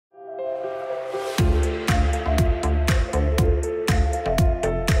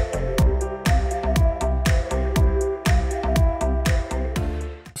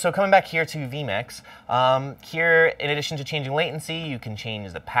So coming back here to vMix, here in addition to changing latency, you can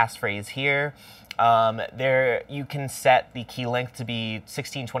change the passphrase here. There you can set the key length to be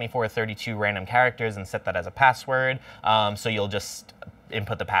 16, 24, 32 random characters and set that as a password. So you'll just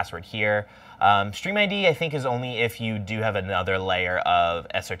input the password here. Stream ID, I think, is only if you do have another layer of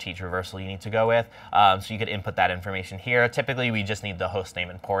SRT traversal you need to go with. So you could input that information here. Typically, we just need the host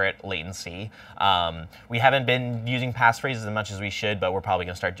name and port latency. We haven't been using passphrases as much as we should, but we're probably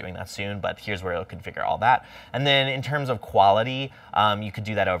going to start doing that soon. But here's where you'll configure all that. And then in terms of quality, you could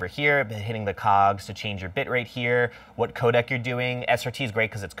do that over here, hitting the cogs to change your bitrate here, what codec you're doing. SRT is great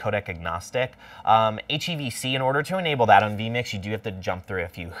because it's codec agnostic. HEVC, in order to enable that on vMix, you do have to jump through a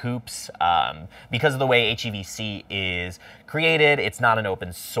few hoops. Because of the way HEVC is created, it's not an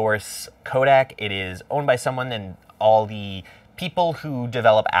open source codec. It is owned by someone, and all the people who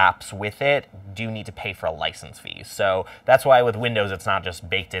develop apps with it do need to pay for a license fee. So that's why with Windows, it's not just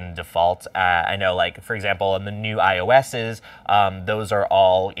baked in default. I know, like, for example, in the new iOSs, those are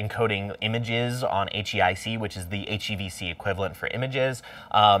all encoding images on HEIC, which is the HEVC equivalent for images.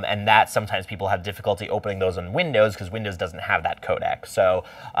 And that sometimes people have difficulty opening those on Windows because Windows doesn't have that codec. So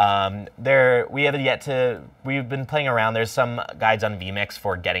we've been playing around. There's some guides on vMix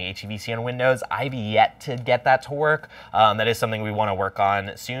for getting HEVC on Windows. I've yet to get that to work. That is something we want to work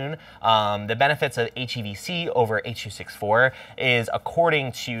on soon. The benefits of HEVC over H.264 is,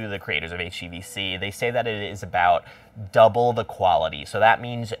 according to the creators of HEVC, they say that it is about double the quality. So that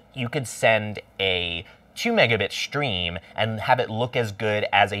means you could send a 2 megabit stream and have it look as good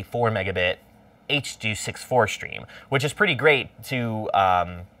as a 4 megabit H.264 stream, which is pretty great to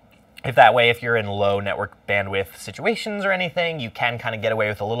if you're in low network bandwidth situations or anything, you can kind of get away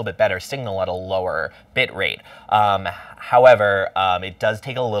with a little bit better signal at a lower bit rate. However, it does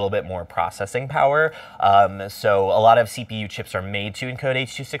take a little bit more processing power. So a lot of CPU chips are made to encode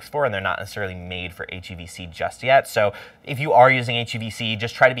H.264, and they're not necessarily made for HEVC just yet. So if you are using HEVC,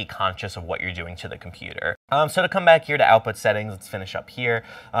 just try to be conscious of what you're doing to the computer. So to come back here to output settings, let's finish up here.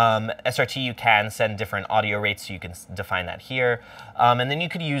 SRT, you can send different audio rates, so you can define that here. And then you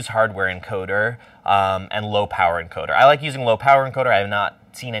could use Hardware Encoder and Low Power Encoder. I like using Low Power Encoder. I have not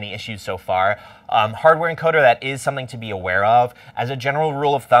seen any issues so far. Hardware encoder, that is something to be aware of. As a general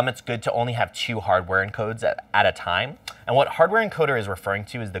rule of thumb, it's good to only have 2 hardware encodes at a time. And what hardware encoder is referring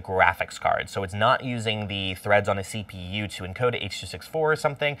to is the graphics card. So it's not using the threads on a CPU to encode H.264 or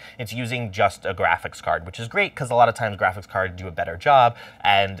something. It's using just a graphics card, which is great because a lot of times graphics cards do a better job.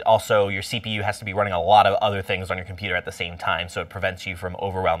 And also your CPU has to be running a lot of other things on your computer at the same time, so it prevents you from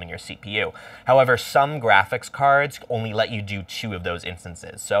overwhelming your CPU. However, some graphics cards only let you do 2 of those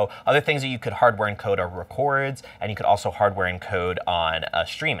instances. So other things that you could hardware encode are records, and you could also hardware encode on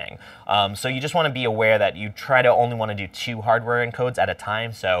streaming. So you just want to be aware that you try to only want to do 2 hardware encodes at a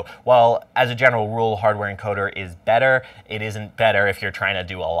time. So while as a general rule, hardware encoder is better, it isn't better if you're trying to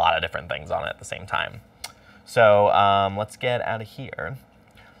do a lot of different things on it at the same time. So let's get out of here.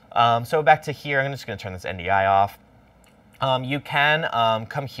 So back to here, I'm just going to turn this NDI off. You can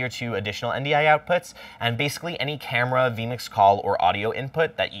come here to additional Ndi outputs, and basically any camera, vMix call, or audio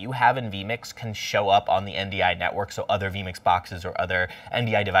input that you have in vMix can show up on the Ndi network, so other vMix boxes or other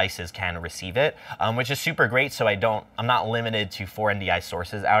Ndi devices can receive it, which is super great. So I'm not limited to 4 Ndi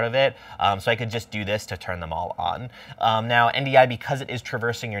sources out of it, so I could just do this to turn them all on. Now Ndi, because it is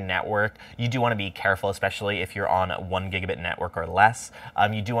traversing your network, you do want to be careful, especially if you're on a 1 gigabit network or less.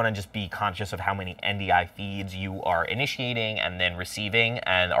 You do want to just be conscious of how many Ndi feeds you are initiating and then receiving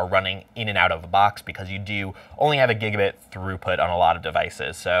and are running in and out of a box, because you do only have a gigabit throughput on a lot of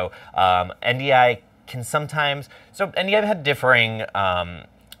devices. So Ndi can sometimes, Ndi I've had differing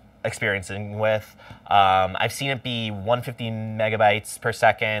experiencing with. I've seen it be 150 megabytes per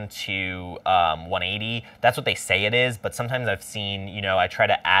second to 180. That's what they say it is, but sometimes I've seen, I try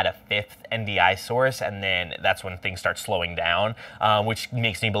to add a 5th Ndi source, and then that's when things start slowing down, which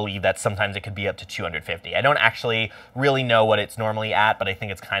makes me believe that sometimes it could be up to 250. I don't actually really know what it's normally at, but I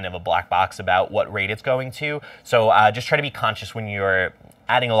think it's kind of a black box about what rate it's going to. So just try to be conscious when you're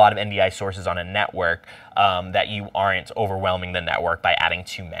adding a lot of Ndi sources on a network, that you aren't overwhelming the network by adding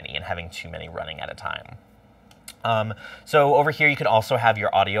too many and having too many running at a time. So over here, you could also have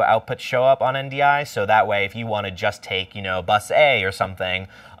your audio output show up on Ndi. So that way, if you want to just take, bus A or something,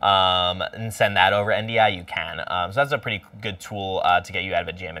 and send that over Ndi, you can. So that's a pretty good tool to get you out of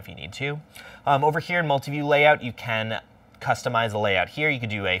a jam if you need to. Over here in multi-view layout, you can customize the layout here. You could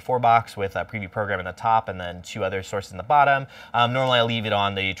do a 4-box with a preview program in the top and then 2 other sources in the bottom. Normally I leave it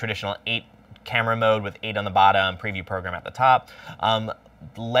on the traditional 8 camera mode with 8 on the bottom, preview program at the top.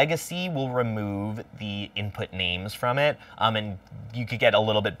 Legacy will remove the input names from it, and you could get a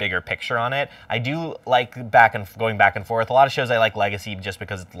little bit bigger picture on it. I do like going back and forth. A lot of shows I like Legacy just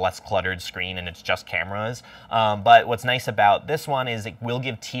because it's less cluttered screen and it's just cameras. But what's nice about this one is it will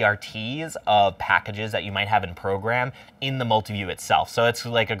give TRTs of packages that you might have in program in the multi-view itself. So it's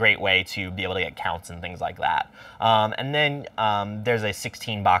like a great way to be able to get counts and things like that. And then there's a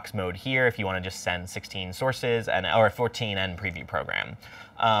 16 box mode here if you want to just send 16 sources or 14 and preview program.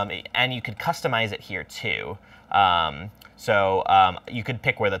 And you could customize it here too. So you could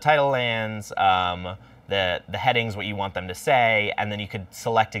pick where the title lands, the headings, what you want them to say, and then you could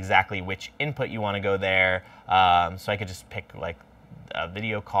select exactly which input you want to go there. So I could just pick like a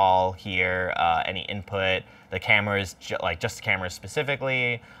video call here, any input, the cameras, just the cameras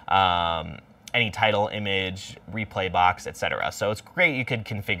specifically, any title, image, replay box, etc. So it's great you could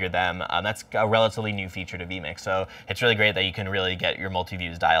configure them. That's a relatively new feature to vMix, so it's really great that you can really get your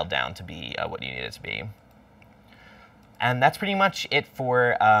multi-views dialed down to be what you need it to be. And that's pretty much it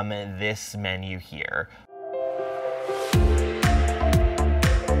for this menu here.